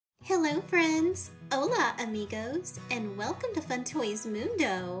Hello friends! Hola amigos! And welcome to Fun Toys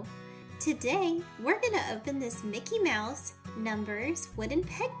Mundo! Today, we're gonna open this Mickey Mouse Numbers Wooden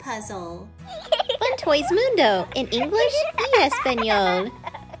Peg Puzzle. Fun Toys Mundo in English y Español.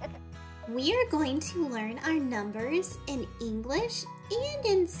 We are going to learn our numbers in English and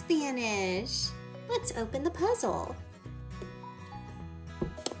in Spanish. Let's open the puzzle.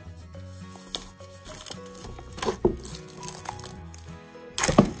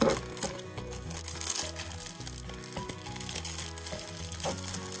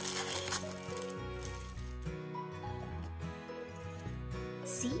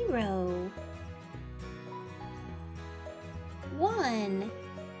 Zero. 1.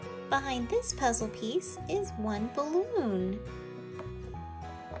 Behind this puzzle piece is one balloon.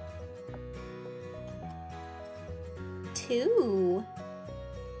 2.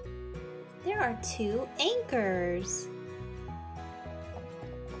 There are 2 anchors.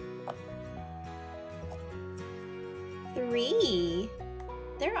 3.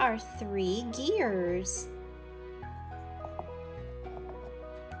 There are 3 gears.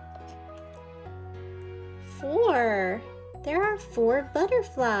 4. There are 4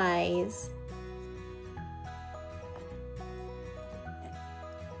 butterflies.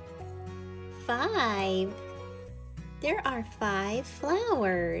 5. There are 5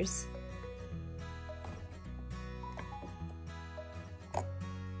 flowers.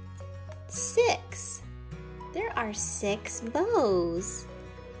 6. There are 6 bows.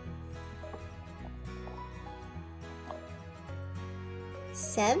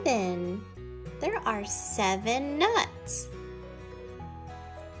 7. There are 7 nuts.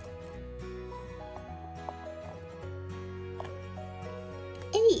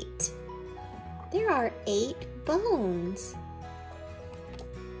 8. There are 8 bones.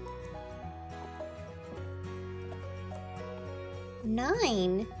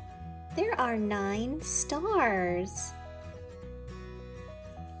 9. There are 9 stars.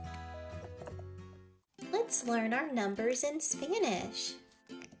 Let's learn our numbers in Spanish.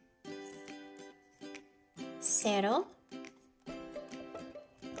 0,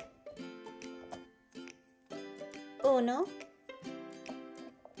 1,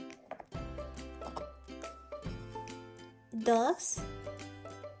 2,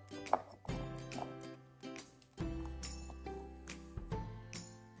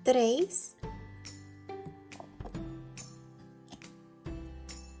 3,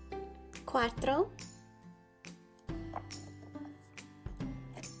 4, 5,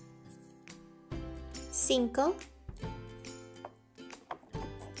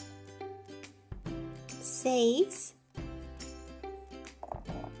 6,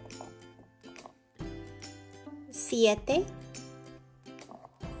 7,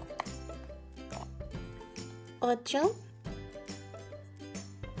 8,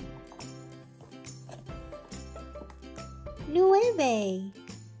 9.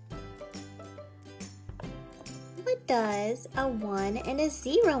 What does a 1 and a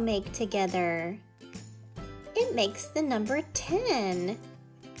 0 make together? It makes the number 10.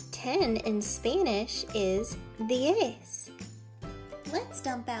 10 in Spanish is 10. Let's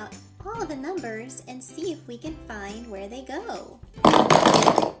dump out all the numbers and see if we can find where they go.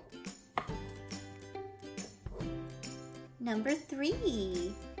 Number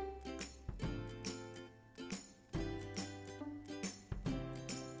 3.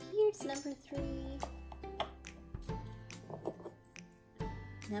 Here's number 3.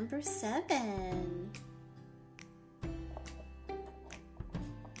 Number 7.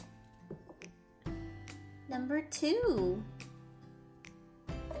 Number 2.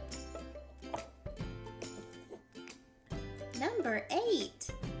 Number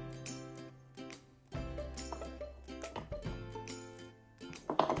 8.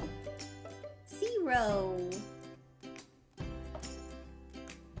 Zero.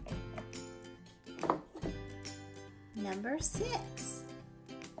 Number 6.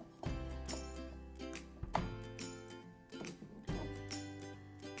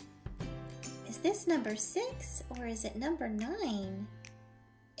 Is this number 6 or is it number 9?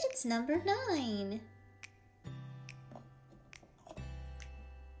 It's number 9.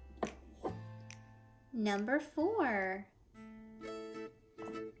 Number 4.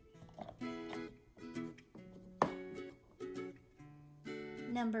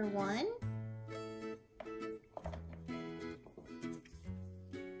 Number 1.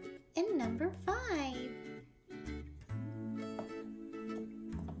 And number 5.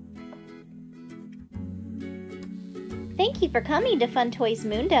 Thank you for coming to Fun Toys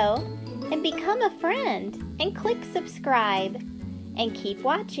Mundo, and become a friend and click subscribe, and keep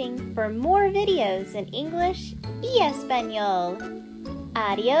watching for more videos in English y Español.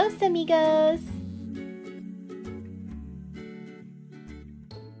 Adios, amigos.